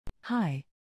Hi.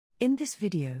 In this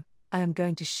video, I am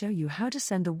going to show you how to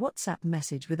send a WhatsApp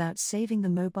message without saving the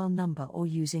mobile number or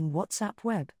using WhatsApp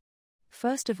Web.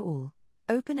 First of all,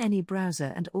 open any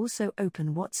browser and also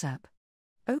open WhatsApp.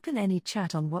 Open any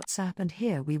chat on WhatsApp and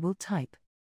here we will type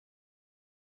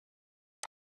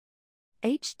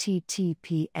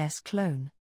https://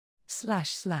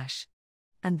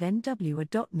 and then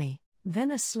w.me, then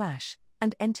 /,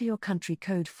 and enter your country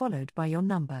code followed by your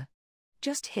number.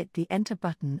 Just hit the enter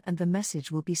button and the message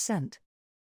will be sent.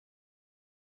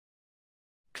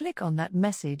 Click on that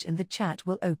message and the chat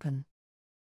will open.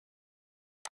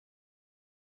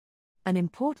 An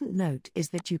important note is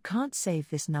that you can't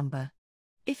save this number.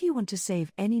 If you want to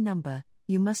save any number,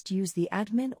 you must use the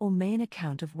admin or main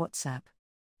account of WhatsApp.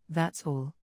 That's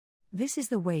all. This is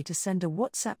the way to send a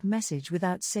WhatsApp message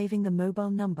without saving the mobile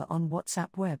number on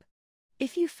WhatsApp Web.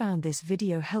 If you found this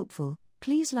video helpful,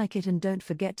 please like it and don't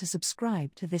forget to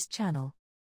subscribe to this channel.